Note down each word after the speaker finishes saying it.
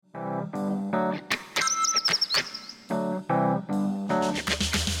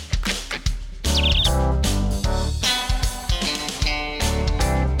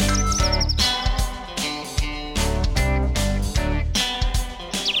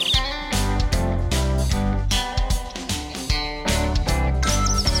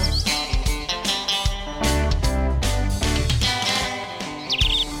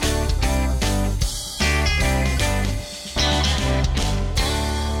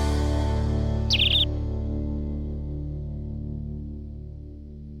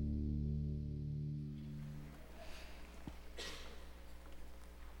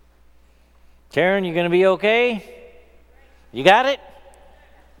Karen, you going to be okay? You got it?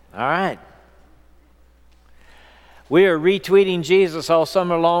 All right. We are retweeting Jesus all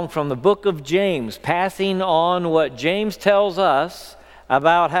summer long from the book of James, passing on what James tells us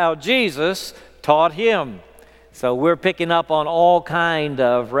about how Jesus taught him. So we're picking up on all kind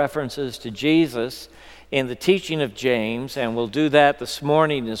of references to Jesus in the teaching of James, and we'll do that this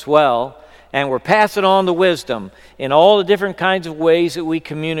morning as well. And we're passing on the wisdom in all the different kinds of ways that we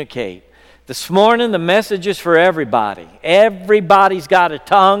communicate. This morning, the message is for everybody. Everybody's got a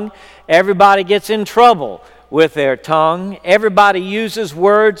tongue. Everybody gets in trouble with their tongue. Everybody uses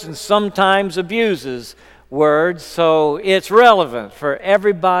words and sometimes abuses words, so it's relevant for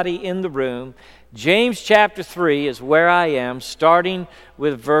everybody in the room. James chapter 3 is where I am, starting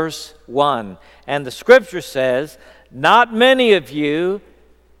with verse 1. And the scripture says, "Not many of you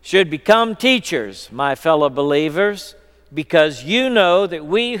should become teachers, my fellow believers, because you know that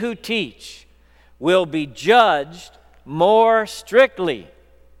we who teach will be judged more strictly."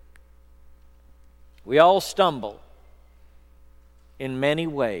 We all stumble in many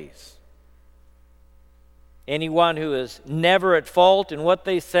ways. Anyone who is never at fault in what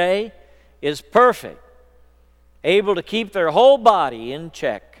they say is perfect, able to keep their whole body in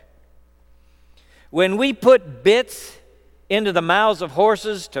check. When we put bits into the mouths of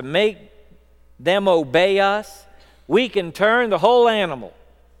horses to make them obey us, we can turn the whole animal.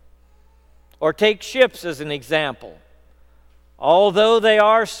 Or take ships as an example. Although they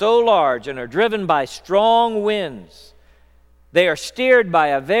are so large and are driven by strong winds, they are steered by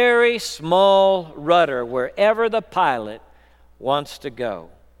a very small rudder wherever the pilot wants to go.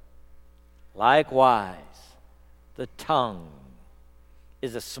 Likewise, the tongue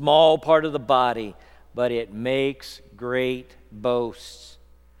is a small part of the body, but it makes great boasts.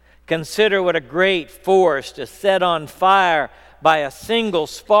 Consider what a great forest is set on fire by a single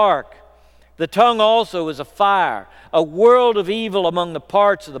spark. The tongue also is a fire, a world of evil among the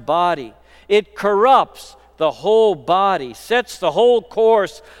parts of the body. It corrupts the whole body, sets the whole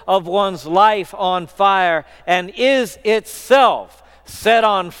course of one's life on fire, and is itself set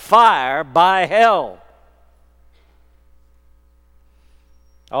on fire by hell.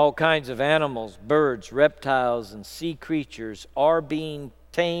 All kinds of animals, birds, reptiles, and sea creatures are being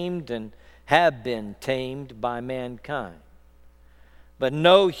tamed and have been tamed by mankind. But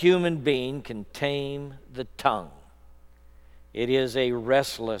no human being can tame the tongue. It is a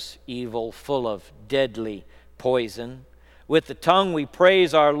restless evil full of deadly poison. With the tongue we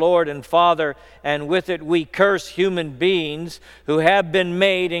praise our Lord and Father, and with it we curse human beings who have been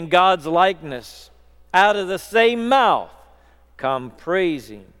made in God's likeness. Out of the same mouth come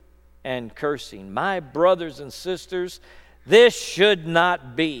praising and cursing. My brothers and sisters, this should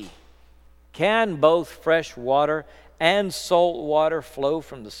not be. Can both fresh water and salt water flow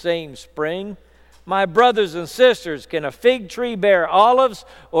from the same spring? My brothers and sisters, can a fig tree bear olives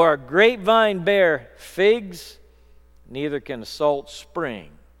or a grapevine bear figs? Neither can a salt spring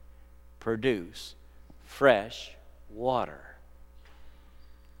produce fresh water.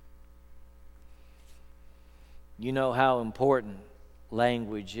 You know how important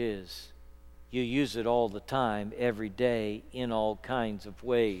language is. You use it all the time, every day, in all kinds of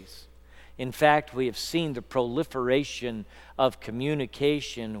ways. In fact, we have seen the proliferation of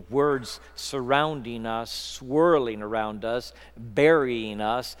communication, words surrounding us, swirling around us, burying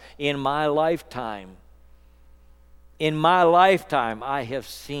us in my lifetime. In my lifetime, I have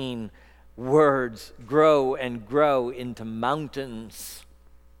seen words grow and grow into mountains.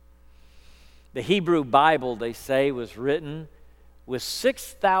 The Hebrew Bible, they say, was written with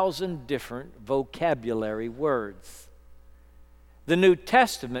 6,000 different vocabulary words. The New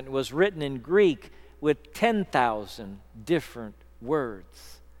Testament was written in Greek with 10,000 different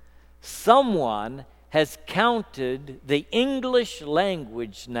words. Someone has counted the English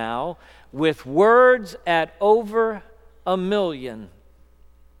language now with words at over 1 million.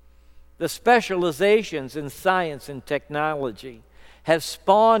 The specializations in science and technology have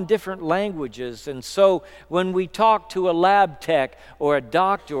spawned different languages, and so when we talk to a lab tech or a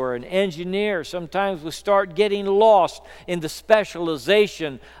doctor or an engineer, sometimes we start getting lost in the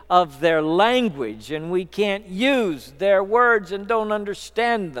specialization of their language, and we can't use their words and don't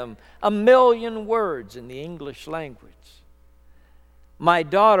understand them. 1 million words in the English language. My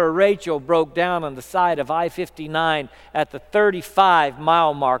daughter Rachel broke down on the side of I-59 at the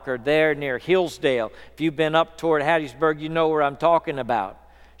 35-mile marker there near Hillsdale. If you've been up toward Hattiesburg, you know where I'm talking about.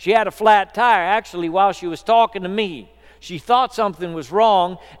 She had a flat tire, actually, while she was talking to me. She thought something was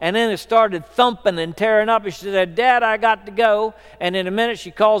wrong, and then it started thumping and tearing up. And she said, "Dad, I got to go." And in a minute,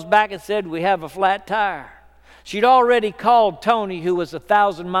 she calls back and said, "We have a flat tire." She'd already called Tony, who was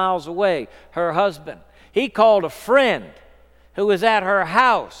 1,000 miles away, her husband. He called a friend who was at her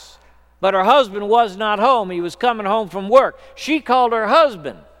house, but her husband was not home. He was coming home from work. She called her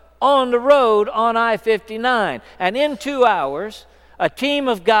husband on the road on I-59. And in 2 hours, a team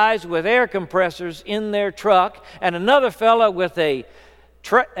of guys with air compressors in their truck and another fella with a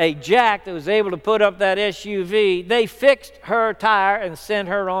jack that was able to put up that SUV, they fixed her tire and sent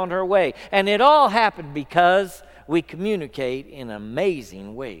her on her way. And it all happened because we communicate in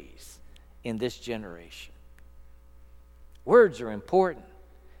amazing ways in this generation. Words are important.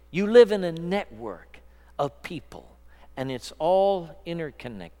 You live in a network of people, and it's all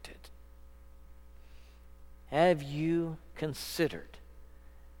interconnected. Have you considered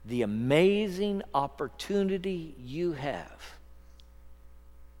the amazing opportunity you have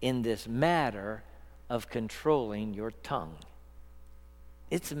in this matter of controlling your tongue?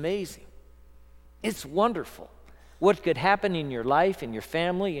 It's amazing. It's wonderful. What could happen in your life, in your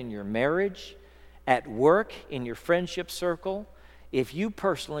family, in your marriage, at work, in your friendship circle, if you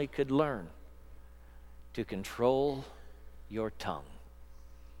personally could learn to control your tongue.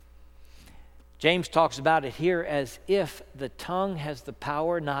 James talks about it here as if the tongue has the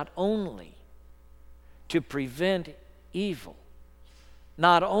power not only to prevent evil,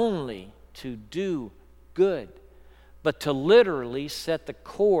 not only to do good, but to literally set the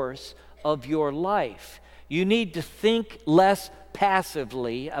course of your life. You need to think less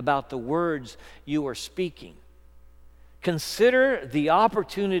passively about the words you are speaking. Consider the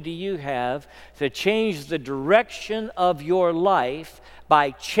opportunity you have to change the direction of your life by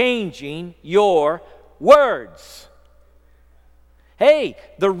changing your words. Hey,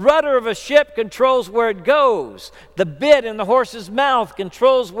 the rudder of a ship controls where it goes. The bit in the horse's mouth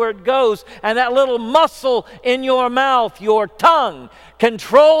controls where it goes. And that little muscle in your mouth, your tongue,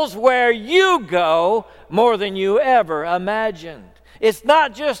 controls where you go more than you ever imagined. It's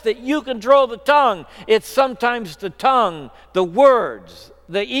not just that you control the tongue. It's sometimes the tongue, the words,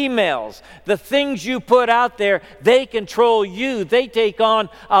 the emails, the things you put out there, they control you. They take on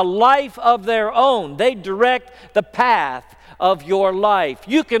a life of their own. They direct the path of your life.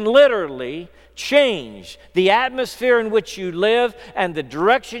 You can literally change the atmosphere in which you live and the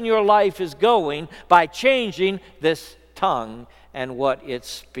direction your life is going by changing this tongue and what it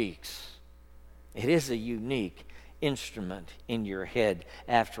speaks. It is a unique instrument in your head.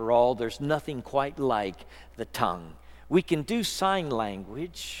 After all, there's nothing quite like the tongue. We can do sign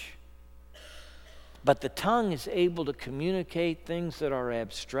language, but the tongue is able to communicate things that are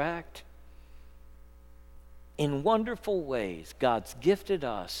abstract. In wonderful ways, God's gifted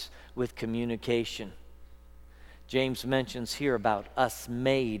us with communication. James mentions here about us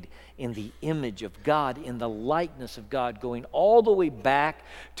made in the image of God, in the likeness of God, going all the way back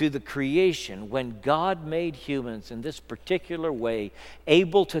to the creation when God made humans in this particular way,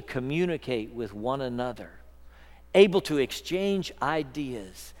 able to communicate with one another, able to exchange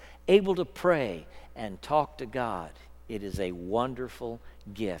ideas, able to pray and talk to God. It is a wonderful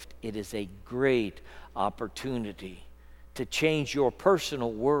gift. It is a great opportunity to change your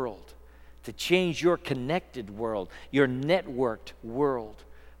personal world, to change your connected world, your networked world,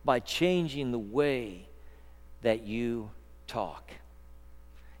 by changing the way that you talk.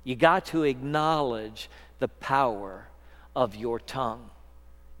 You got to acknowledge the power of your tongue.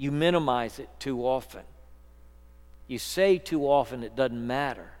 You minimize it too often. You say too often it doesn't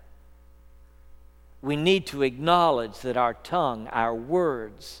matter. We need to acknowledge that our tongue, our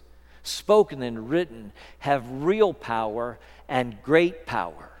words, spoken and written, have real power and great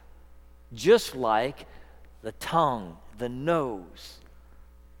power. Just like the tongue, the nose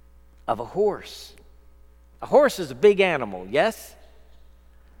of a horse. A horse is a big animal, yes?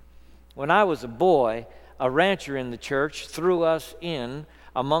 When I was a boy, a rancher in the church threw us in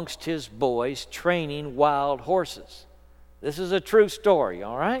amongst his boys training wild horses. This is a true story,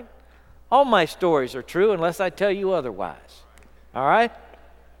 all right? All my stories are true unless I tell you otherwise, all right?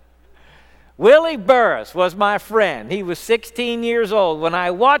 Willie Burris was my friend. He was 16 years old when I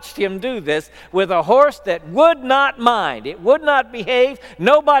watched him do this with a horse that would not mind. It would not behave.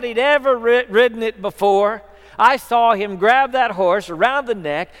 Nobody had ever ridden it before. I saw him grab that horse around the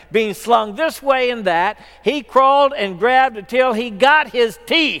neck, being slung this way and that. He crawled and grabbed until he got his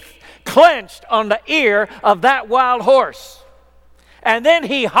teeth clenched on the ear of that wild horse. And then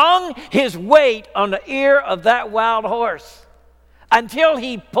he hung his weight on the ear of that wild horse until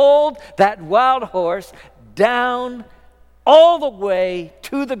he pulled that wild horse down all the way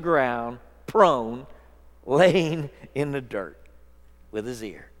to the ground, prone, laying in the dirt with his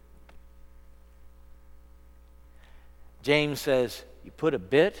ear. James says, you put a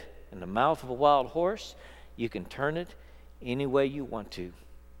bit in the mouth of a wild horse, You can turn it any way you want to.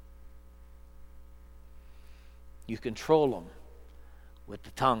 You control them with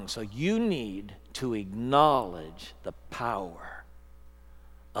the tongue. So you need to acknowledge the power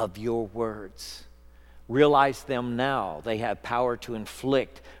of your words. Realize them now. They have power to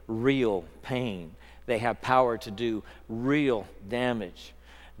inflict real pain. They have power to do real damage.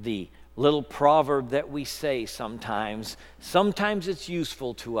 The little proverb that we say sometimes it's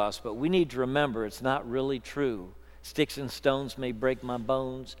useful to us, but we need to remember it's not really true. Sticks and stones may break my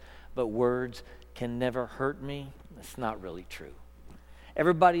bones, but words can never hurt me. It's not really true.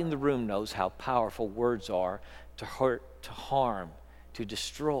 Everybody in the room knows how powerful words are to hurt, to harm, to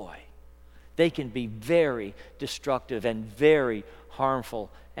destroy. They can be very destructive and very harmful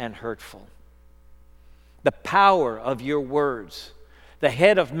and hurtful. The power of your words. The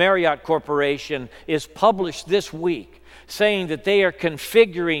head of Marriott Corporation is published this week saying that they are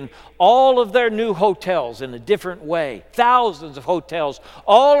configuring all of their new hotels in a different way. Thousands of hotels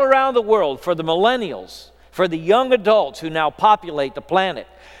all around the world for the millennials, for the young adults who now populate the planet.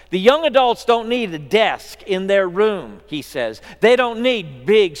 The young adults don't need a desk in their room, he says. They don't need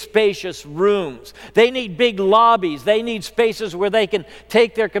big, spacious rooms. They need big lobbies. They need spaces where they can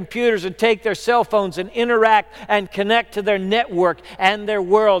take their computers and take their cell phones and interact and connect to their network and their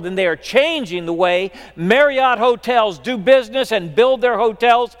world. And they are changing the way Marriott hotels do business and build their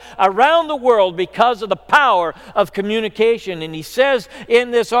hotels around the world because of the power of communication. And he says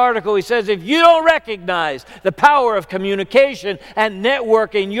in this article, he says, if you don't recognize the power of communication and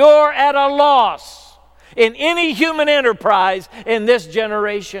networking, you're at a loss in any human enterprise in this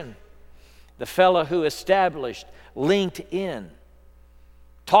generation. The fellow who established LinkedIn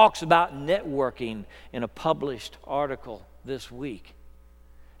talks about networking in a published article this week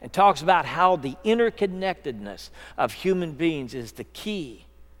and talks about how the interconnectedness of human beings is the key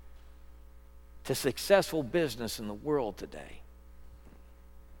to successful business in the world today.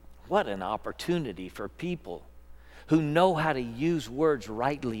 What an opportunity for people who know how to use words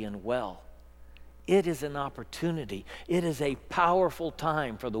rightly and well. It is an opportunity. It is a powerful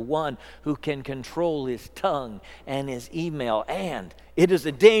time for the one who can control his tongue and his email. And it is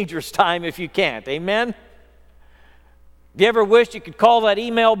a dangerous time if you can't. Amen? Have you ever wished you could call that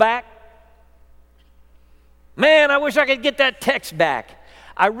email back? Man, I wish I could get that text back.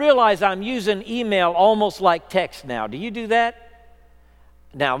 I realize I'm using email almost like text now. Do you do that?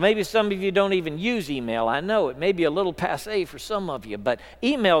 Now, maybe some of you don't even use email. I know it may be a little passé for some of you, but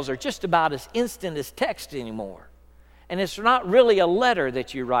emails are just about as instant as text anymore. And it's not really a letter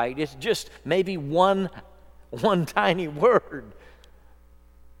that you write. It's just maybe one tiny word.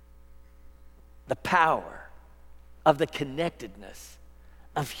 The power of the connectedness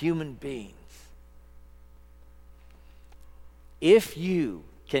of human beings. If you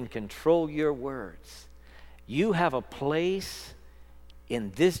can control your words, you have a place in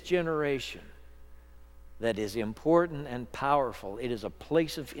this generation that is important and powerful. It is a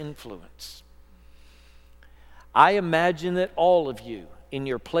place of influence. I imagine that all of you in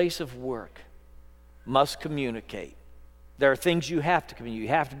your place of work must communicate. There are things you have to communicate. You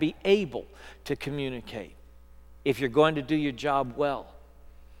have to be able to communicate if you're going to do your job well.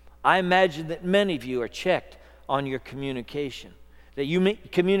 I imagine that many of you are checked on your communication, that you may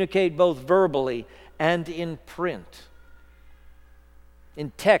communicate both verbally and in print, in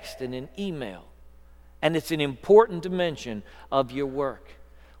text and in email. And it's an important dimension of your work.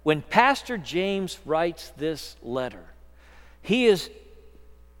 When Pastor James writes this letter, he is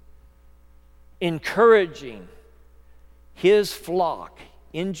encouraging his flock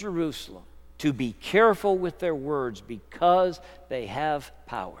in Jerusalem to be careful with their words because they have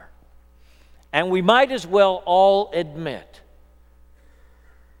power. And we might as well all admit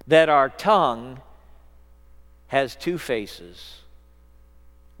that our tongue has two faces.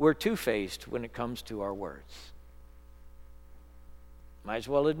 We're two-faced when it comes to our words. Might as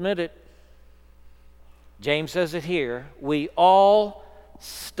well admit it. James says it here. We all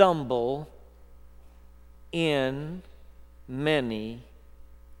stumble in many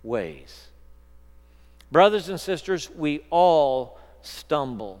ways. Brothers and sisters, we all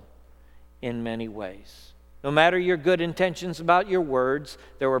stumble in many ways. No matter your good intentions about your words,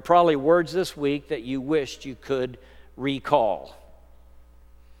 there were probably words this week that you wished you could recall.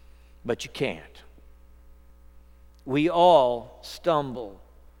 But you can't. We all stumble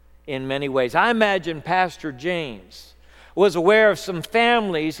in many ways. I imagine Pastor James was aware of some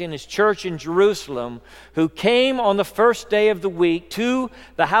families in his church in Jerusalem who came on the first day of the week to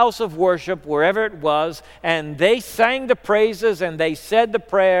the house of worship, wherever it was, and they sang the praises and they said the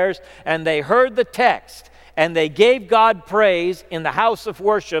prayers and they heard the text. and they gave God praise in the house of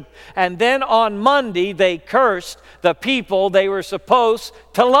worship, and then on Monday they cursed the people they were supposed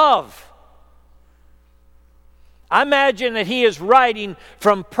to love. I imagine that he is writing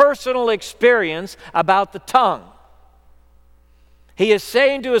from personal experience about the tongue. He is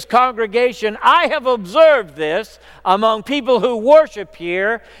saying to his congregation, I have observed this among people who worship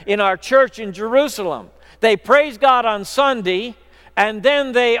here in our church in Jerusalem. They praise God on Sunday, and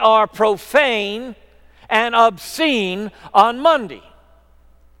then they are profane and obscene on Monday.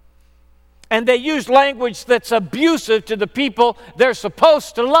 And they use language that's abusive to the people they're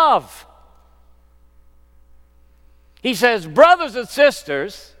supposed to love. He says, brothers and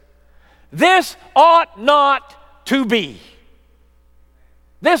sisters, this ought not to be.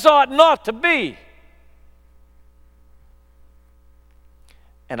 This ought not to be.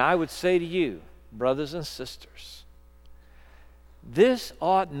 And I would say to you, brothers and sisters, this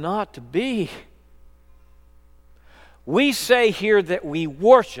ought not to be. We say here that we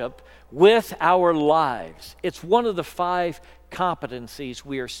worship with our lives. It's one of the 5 competencies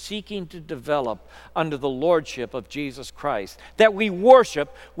we are seeking to develop under the lordship of Jesus Christ. That we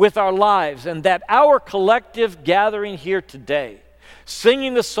worship with our lives, and that our collective gathering here today,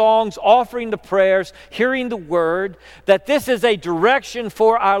 singing the songs, offering the prayers, hearing the word, that this is a direction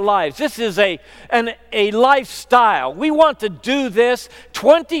for our lives. This is a lifestyle. We want to do this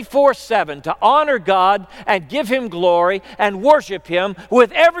 24/7 to honor God and give Him glory and worship Him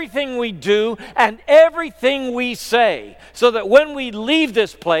with everything we do and everything we say, so that when we leave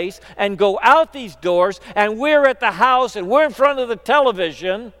this place and go out these doors and we're at the house and we're in front of the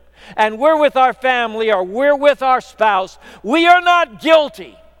television and we're with our family or we're with our spouse, we are not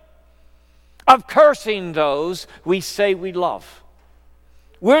guilty of cursing those we say we love.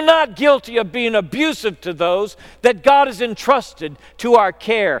 We're not guilty of being abusive to those that God has entrusted to our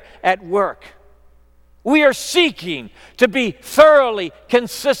care at work. We are seeking to be thoroughly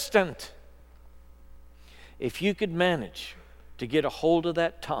consistent. If you could manage to get a hold of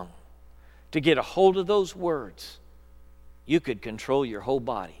that tongue, to get a hold of those words, you could control your whole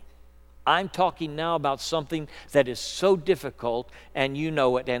body. I'm talking now about something that is so difficult, and you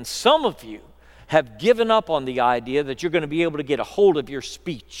know it. And some of you have given up on the idea that you're going to be able to get a hold of your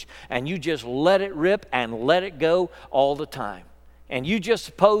speech, and you just let it rip and let it go all the time. And you just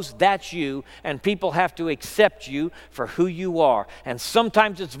suppose that's you, and people have to accept you for who you are. And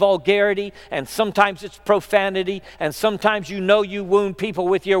sometimes it's vulgarity, and sometimes it's profanity, and sometimes you know you wound people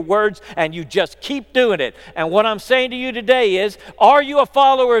with your words, and you just keep doing it. And what I'm saying to you today is, are you a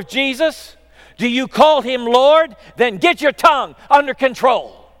follower of Jesus? Do you call Him Lord? Then get your tongue under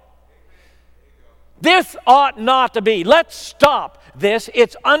control. This ought not to be. Let's stop this.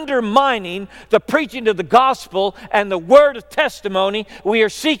 It's undermining the preaching of the gospel and the word of testimony we are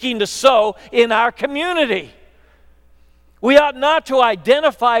seeking to sow in our community. We ought not to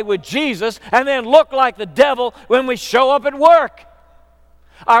identify with Jesus and then look like the devil when we show up at work.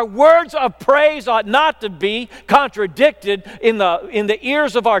 Our words of praise ought not to be contradicted in the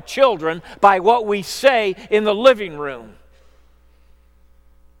ears of our children by what we say in the living room.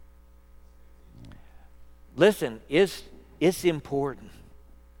 Listen, it's important.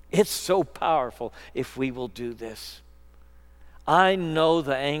 It's so powerful if we will do this. I know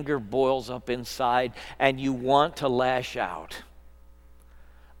the anger boils up inside and you want to lash out.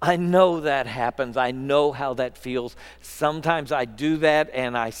 I know that happens. I know how that feels. Sometimes I do that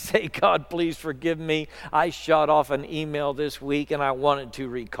and I say, God, please forgive me. I shot off an email this week and I wanted to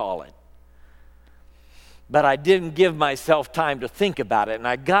recall it. But I didn't give myself time to think about it. And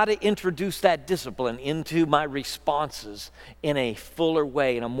I got to introduce that discipline into my responses in a fuller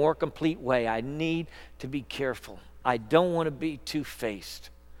way, in a more complete way. I need to be careful. I don't want to be two-faced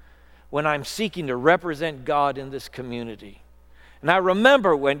when I'm seeking to represent God in this community. And I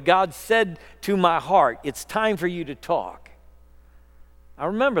remember when God said to my heart, it's time for you to talk. I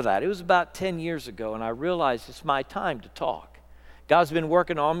remember that. It was about 10 years ago, and I realized it's my time to talk. God's been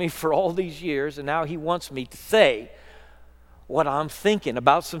working on me for all these years, and now He wants me to say what I'm thinking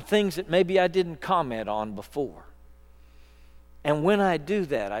about some things that maybe I didn't comment on before. And when I do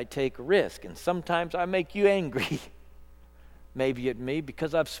that, I take a risk, and sometimes I make you angry, maybe at me,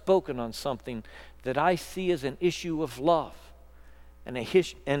 because I've spoken on something that I see as an issue of love and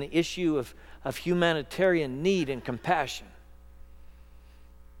an issue of humanitarian need and compassion.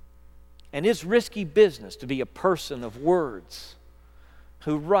 And it's risky business to be a person of words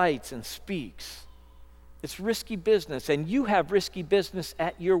who writes and speaks. It's risky business, and you have risky business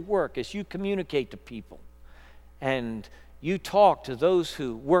at your work as you communicate to people and you talk to those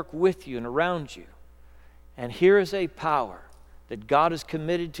who work with you and around you. And here is a power that God has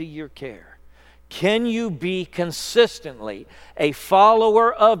committed to your care. Can you be consistently a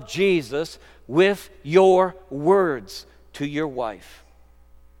follower of Jesus with your words to your wife?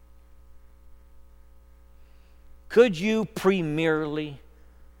 Could you premierly,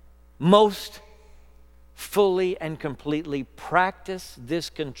 most fully and completely practice this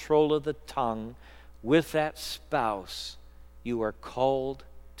control of the tongue with that spouse you are called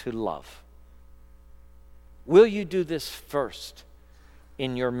to love? Will you do this first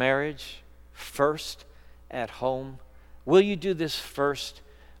in your marriage, first at home? Will you do this first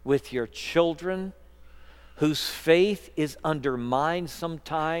with your children, whose faith is undermined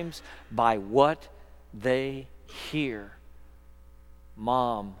sometimes by what they hear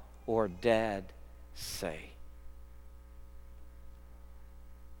mom or dad say?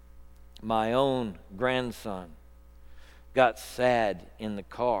 My own grandson got sad in the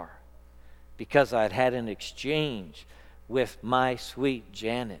car because I'd had an exchange with my sweet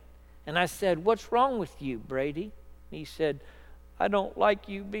Janet. And I said, "What's wrong with you, Brady?" He said, "I don't like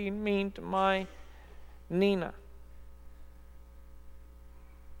you being mean to my Nina."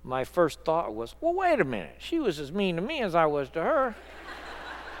 My first thought was, well, wait a minute. She was as mean to me as I was to her.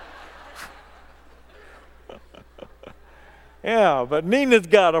 Yeah, but Nina's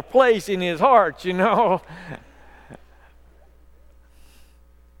got a place in his heart, you know.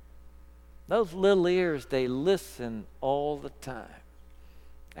 Those little ears, they listen all the time.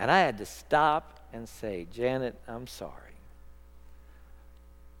 And I had to stop and say, "Janet, I'm sorry.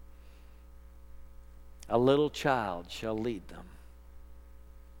 A little child shall lead them."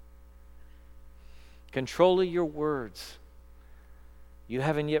 Control your words. You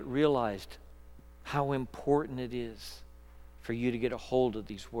haven't yet realized how important it is for you to get a hold of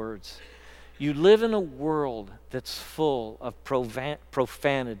these words. You live in a world that's full of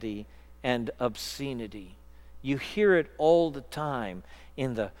profanity and obscenity. You hear it all the time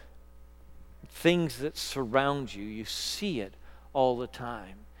in the things that surround you. You see it all the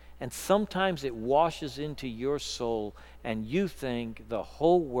time. And sometimes it washes into your soul and you think the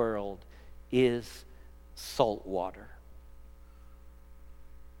whole world is salt water.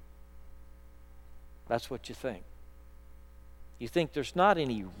 That's what you think. You think there's not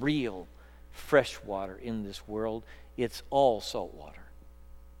any real fresh water in this world. It's all salt water.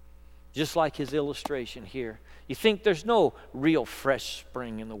 Just like his illustration here. You think there's no real fresh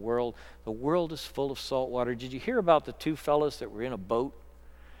spring in the world. The world is full of salt water. Did you hear about the two fellas that were in a boat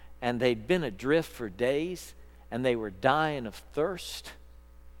and they'd been adrift for days and they were dying of thirst?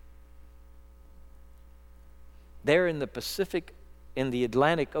 They're in the Pacific, in the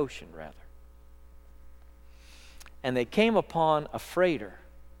Atlantic Ocean rather. And they came upon a freighter.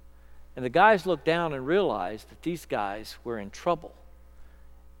 And the guys looked down and realized that these guys were in trouble.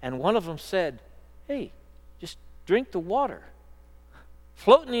 And one of them said, "Hey, just drink the water.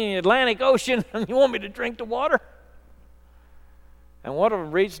 Floating in the Atlantic Ocean, and you want me to drink the water?" And one of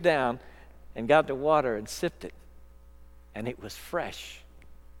them reached down and got the water and sipped it. And it was fresh.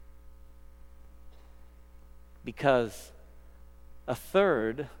 Because a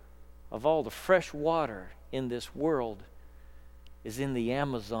third of all the fresh water in this world is in the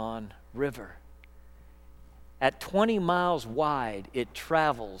Amazon River. At 20 miles wide, it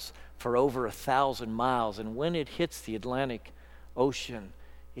travels for over 1,000 miles. And when it hits the Atlantic Ocean,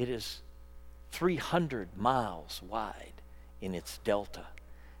 it is 300 miles wide in its delta.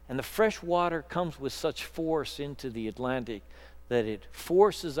 And the fresh water comes with such force into the Atlantic that it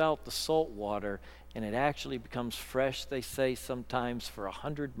forces out the salt water, and it actually becomes fresh, they say, sometimes for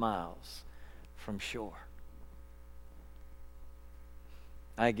 100 miles from shore.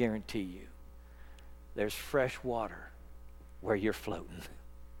 I guarantee you, there's fresh water where you're floating.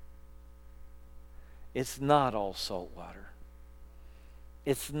 It's not all salt water.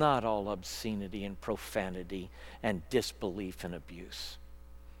 It's not all obscenity and profanity and disbelief and abuse.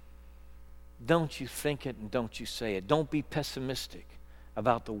 Don't you think it and don't you say it. Don't be pessimistic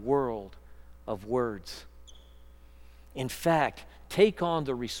about the world of words. In fact, take on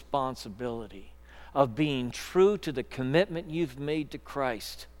the responsibility of being true to the commitment you've made to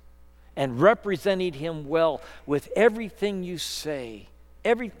Christ and representing Him well with everything you say,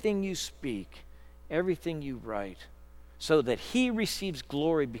 everything you speak, everything you write, so that He receives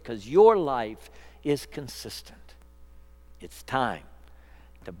glory because your life is consistent. It's time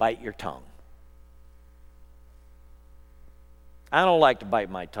to bite your tongue. I don't like to bite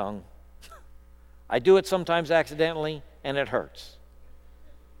my tongue. I do it sometimes accidentally, and it hurts.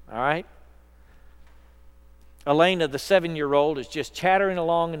 All right? Elena, the 7-year-old, is just chattering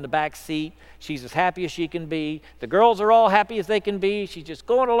along in the back seat. She's as happy as she can be. The girls are all happy as they can be. She's just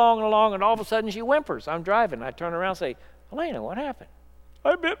going along and along, and all of a sudden she whimpers. I'm driving. I turn around and say, "Elena, what happened?"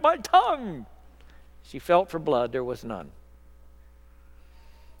 "I bit my tongue." She felt for blood, there was none.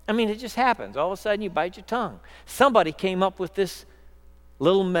 I mean, it just happens. All of a sudden, you bite your tongue. Somebody came up with this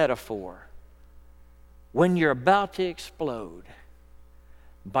little metaphor. When you're about to explode,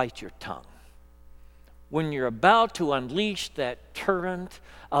 bite your tongue. When you're about to unleash that torrent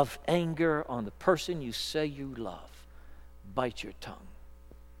of anger on the person you say you love, bite your tongue.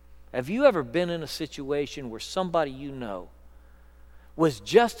 Have you ever been in a situation where somebody you know was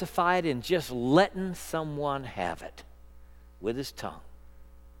justified in just letting someone have it with his tongue,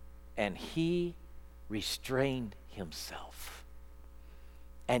 and he restrained himself?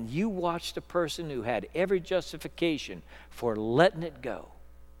 And you watched a person who had every justification for letting it go.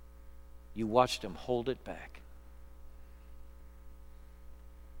 You watched him hold it back.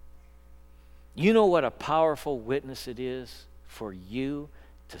 You know what a powerful witness it is for you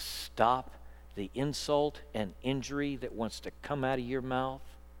to stop the insult and injury that wants to come out of your mouth?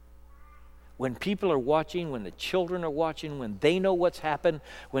 When people are watching, when the children are watching, when they know what's happened,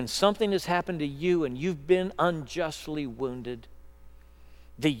 when something has happened to you and you've been unjustly wounded,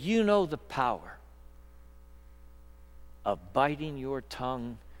 do you know the power of biting your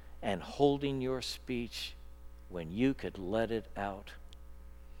tongue and holding your speech when you could let it out?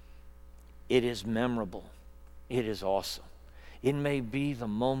 It is memorable. It is awesome. It may be the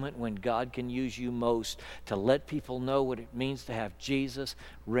moment when God can use you most to let people know what it means to have Jesus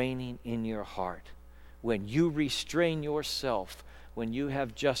reigning in your heart. When you restrain yourself, when you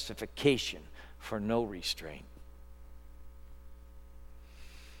have justification for no restraint.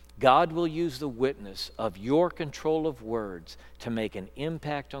 God will use the witness of your control of words to make an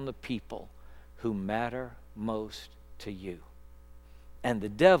impact on the people who matter most to you. And the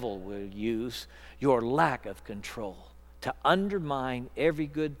devil will use your lack of control to undermine every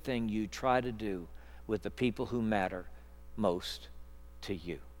good thing you try to do with the people who matter most to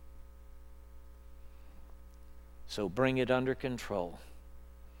you. So bring it under control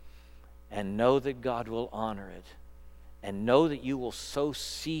and know that God will honor it, and know that you will sow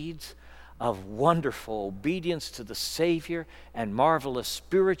seeds of wonderful obedience to the Savior and marvelous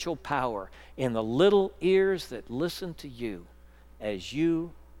spiritual power in the little ears that listen to you as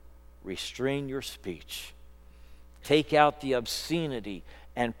you restrain your speech. Take out the obscenity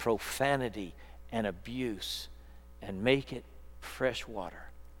and profanity and abuse and make it fresh water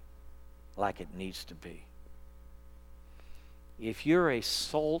like it needs to be. If you're a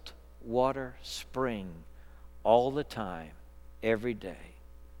salt water spring all the time, every day,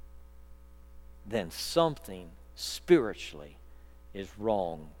 then something spiritually is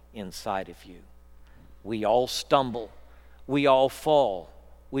wrong inside of you. We all stumble. We all fall.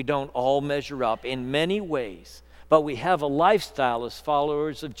 We don't all measure up in many ways. But we have a lifestyle as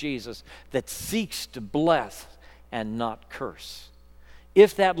followers of Jesus that seeks to bless and not curse.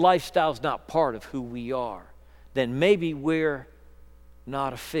 If that lifestyle is not part of who we are, then maybe we're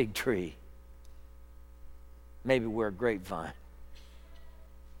not a fig tree. Maybe we're a grapevine.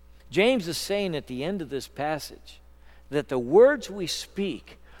 James is saying at the end of this passage that the words we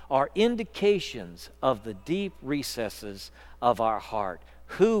speak are indications of the deep recesses of our heart,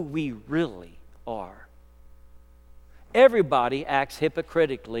 who we really are. Everybody acts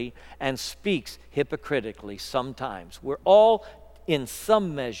hypocritically and speaks hypocritically sometimes. We're all, in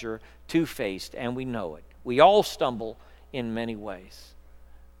some measure, two-faced, and we know it. We all stumble in many ways.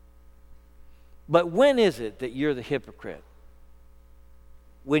 But when is it that you're the hypocrite?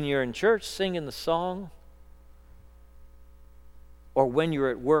 When you're in church singing the song? Or when you're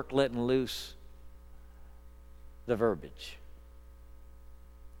at work letting loose the verbiage?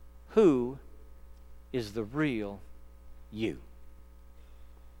 Who is the real you?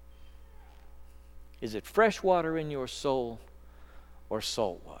 Is it fresh water in your soul or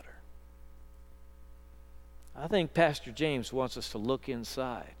salt water? I think Pastor James wants us to look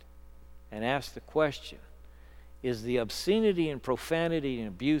inside and ask the question, is the obscenity and profanity and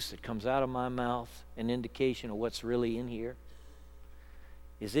abuse that comes out of my mouth an indication of what's really in here?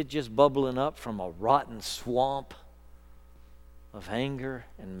 Is it just bubbling up from a rotten swamp of anger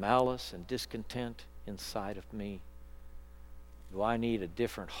and malice and discontent inside of me? Do I need a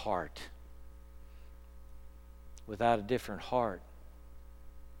different heart? Without a different heart,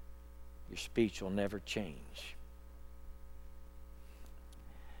 your speech will never change.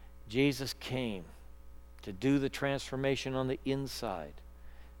 Jesus came to do the transformation on the inside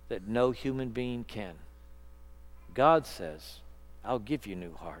that no human being can. God says, I'll give you a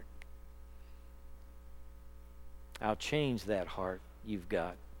new heart. I'll change that heart you've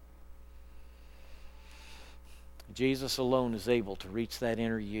got. Jesus alone is able to reach that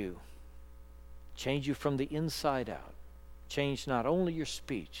inner you, change you from the inside out, change not only your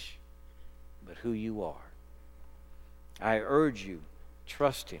speech, but who you are. I urge you,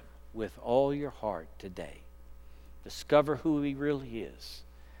 trust him with all your heart today. Discover who he really is.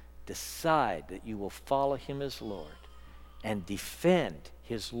 Decide that you will follow him as Lord and defend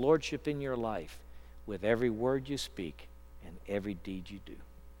his lordship in your life with every word you speak and every deed you do.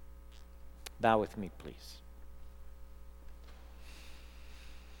 Bow with me, please.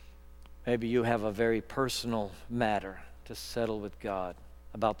 Maybe you have a very personal matter to settle with God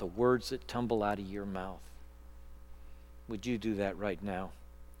about the words that tumble out of your mouth. Would you do that right now?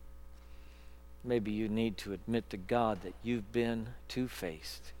 Maybe you need to admit to God that you've been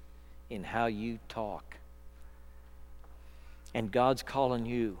two-faced in how you talk. And God's calling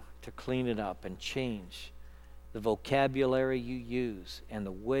you to clean it up and change the vocabulary you use and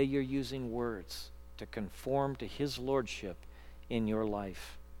the way you're using words to conform to his lordship in your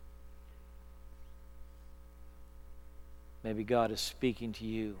life. Maybe God is speaking to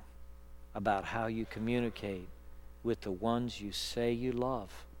you about how you communicate with the ones you say you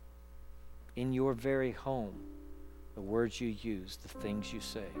love. In your very home, the words you use, the things you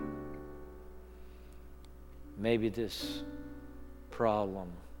say. Maybe this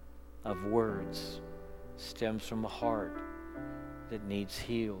problem of words stems from a heart that needs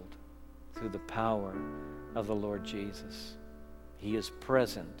healed through the power of the Lord Jesus. He is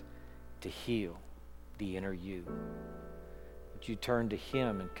present to heal the inner you. Would you turn to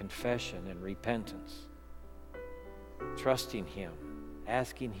him in confession and repentance, trusting him,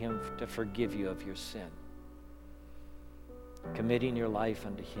 asking him to forgive you of your sin, committing your life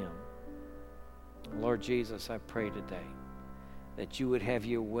unto him. Lord Jesus, I pray today that you would have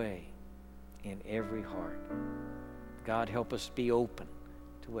your way in every heart. God, help us be open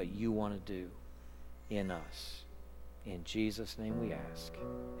to what you want to do in us. In Jesus' name we ask.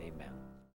 Amen.